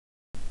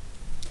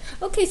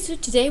Okay, so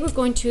today we're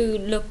going to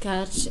look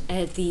at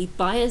the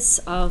bias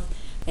of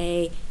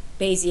a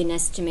Bayesian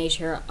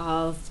estimator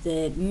of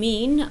the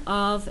mean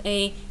of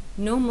a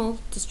normal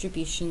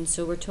distribution.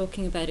 So we're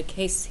talking about a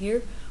case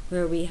here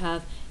where we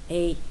have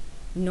a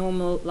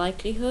normal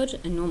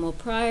likelihood, a normal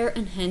prior,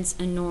 and hence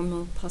a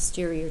normal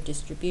posterior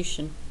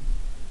distribution.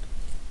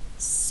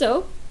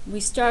 So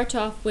we start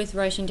off with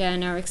writing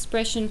down our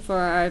expression for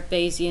our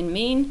Bayesian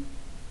mean.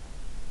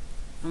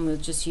 And we'll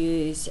just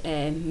use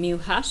mu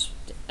hat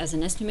as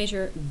an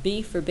estimator,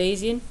 b for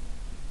Bayesian,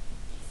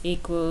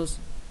 equals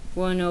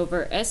 1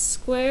 over s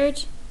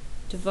squared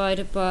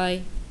divided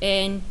by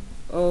n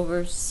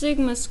over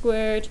sigma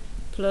squared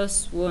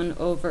plus 1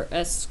 over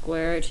s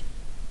squared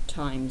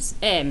times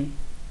m,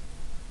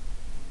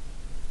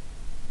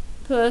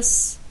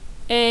 plus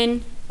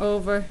n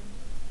over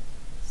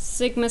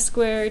sigma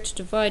squared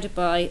divided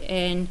by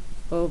n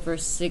over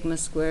sigma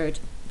squared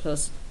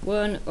plus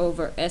 1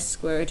 over s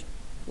squared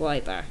y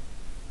bar.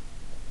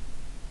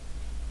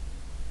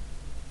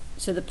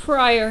 So the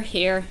prior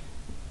here,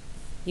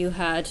 you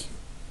had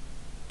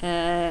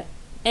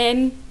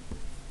m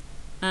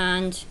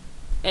and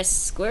s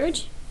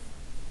squared,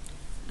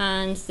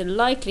 and the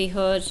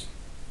likelihood,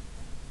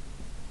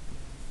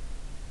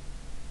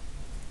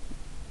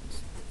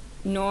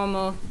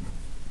 normal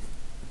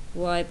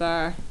y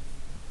bar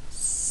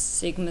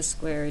sigma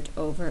squared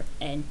over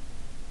n.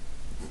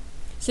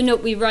 So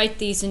note we write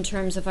these in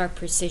terms of our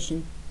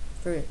precision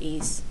for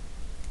ease.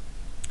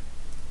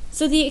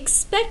 So the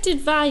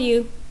expected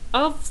value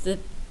of the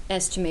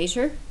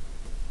estimator,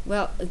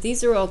 well,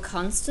 these are all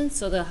constants,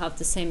 so they'll have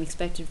the same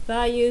expected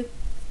value.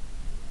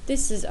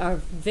 This is our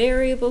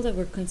variable that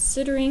we're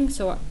considering,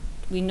 so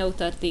we note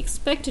that the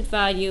expected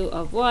value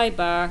of y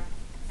bar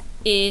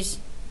is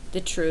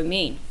the true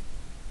mean,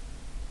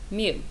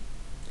 mu.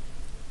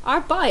 Our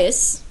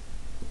bias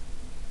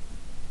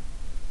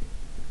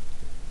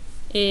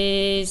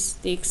is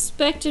the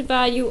expected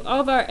value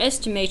of our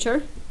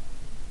estimator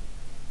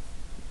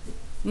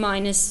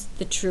minus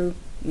the true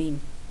mean.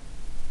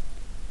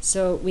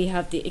 So we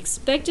have the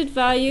expected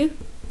value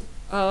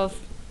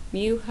of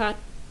mu hat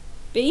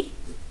b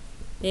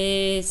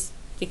is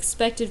the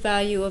expected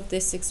value of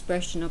this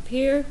expression up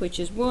here, which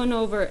is 1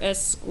 over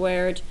s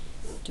squared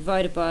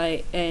divided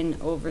by n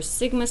over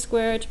sigma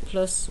squared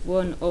plus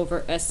 1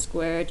 over s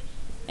squared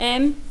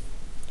m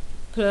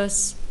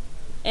plus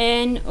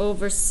n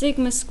over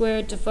sigma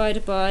squared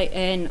divided by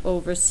n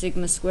over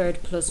sigma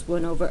squared plus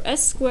 1 over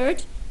s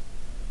squared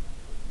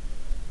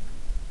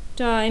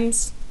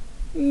times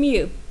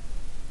mu,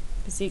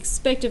 because the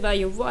expected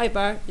value of y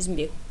bar is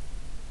mu.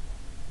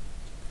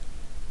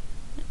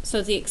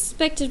 So the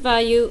expected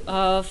value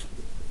of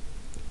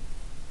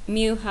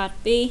mu hat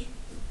b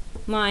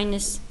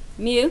minus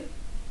mu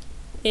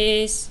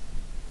is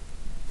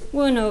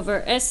 1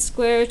 over s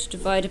squared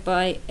divided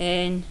by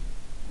n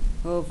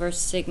over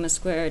sigma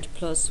squared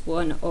plus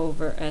 1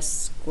 over s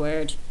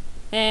squared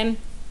m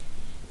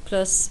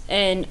plus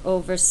n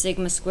over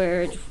sigma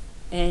squared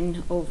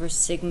n over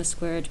sigma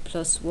squared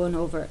plus 1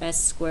 over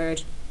s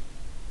squared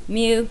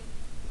mu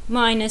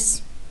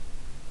minus,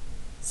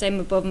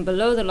 same above and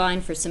below the line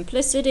for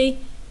simplicity,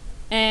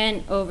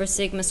 n over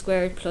sigma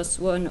squared plus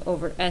 1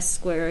 over s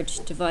squared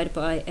divided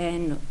by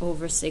n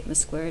over sigma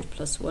squared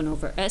plus 1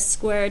 over s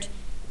squared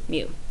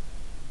mu.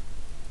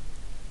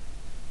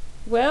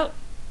 Well,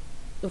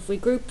 if we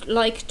group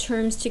like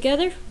terms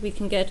together, we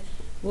can get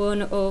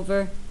 1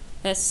 over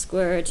s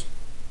squared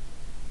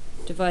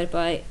divided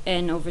by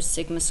n over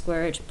sigma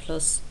squared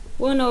plus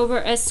 1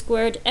 over s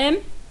squared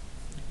m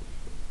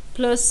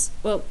plus,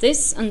 well,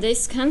 this and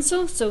this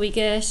cancel, so we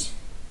get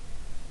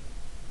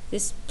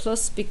this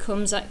plus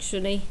becomes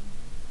actually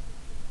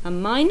a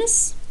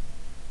minus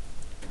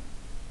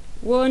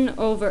 1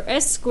 over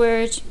s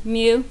squared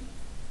mu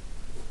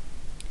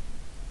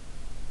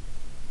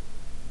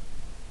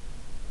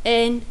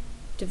n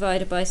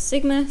divided by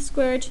sigma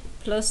squared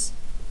plus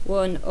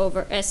 1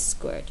 over s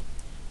squared.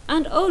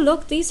 And oh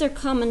look, these are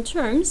common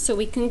terms, so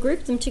we can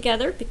group them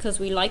together because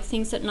we like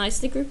things that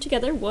nicely group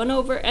together. 1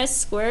 over s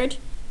squared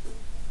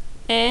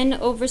n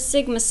over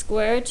sigma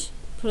squared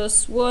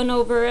plus 1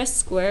 over s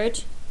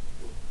squared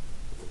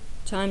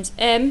times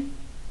m,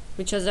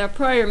 which is our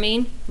prior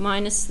mean,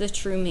 minus the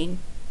true mean.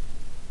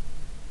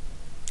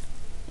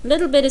 A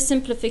little bit of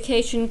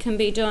simplification can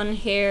be done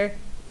here.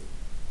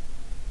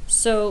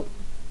 So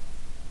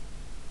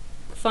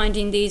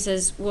finding these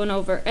as 1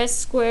 over s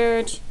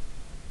squared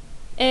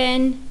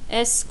n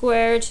s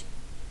squared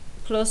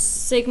plus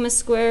sigma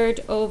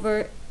squared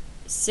over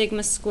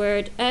sigma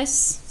squared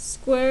s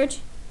squared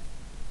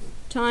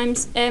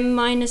times m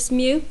minus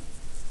mu,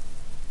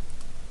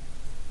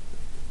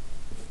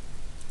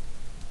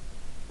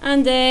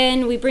 and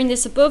then we bring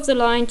this above the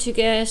line to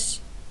get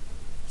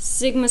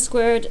sigma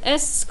squared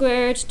s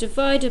squared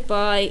divided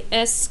by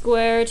s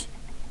squared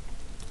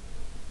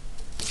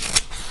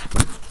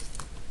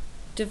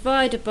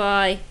divided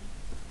by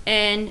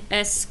n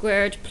s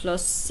squared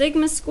plus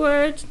sigma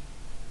squared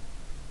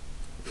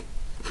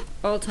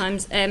all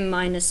times m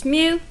minus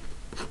mu,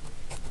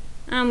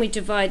 and we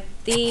divide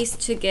these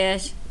to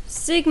get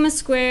sigma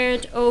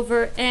squared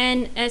over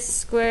ns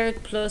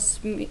squared plus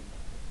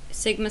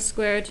sigma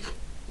squared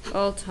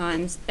all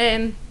times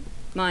m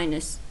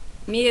minus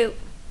mu,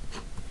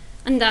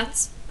 and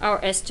that's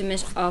our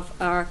estimate of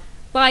our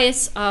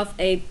bias of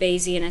a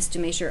Bayesian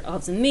estimator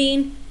of the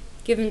mean,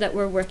 given that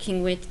we're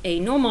working with a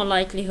normal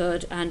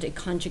likelihood and a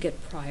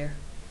conjugate prior.